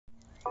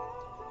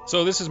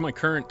So this is my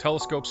current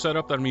telescope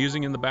setup that I'm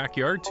using in the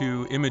backyard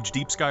to image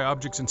deep sky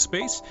objects in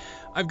space.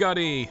 I've got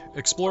a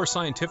Explore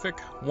Scientific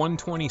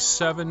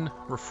 127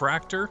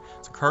 refractor.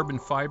 It's a carbon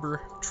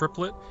fiber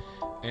triplet.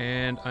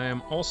 And I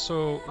am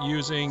also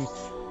using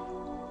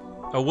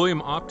a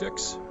William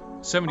Optics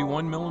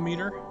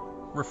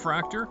 71mm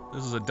refractor.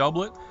 This is a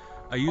doublet.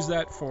 I use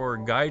that for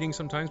guiding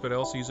sometimes, but I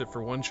also use it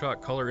for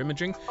one-shot color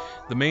imaging.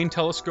 The main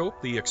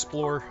telescope, the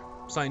Explore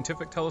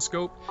Scientific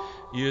telescope,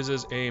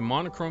 uses a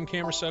monochrome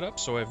camera setup.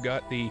 So I've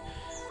got the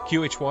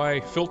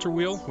QHY filter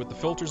wheel with the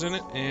filters in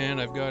it, and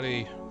I've got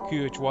a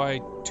QHY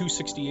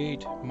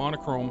 268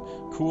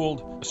 monochrome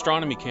cooled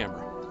astronomy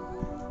camera.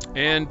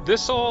 And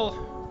this all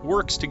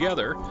works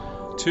together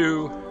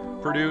to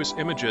produce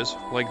images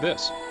like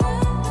this.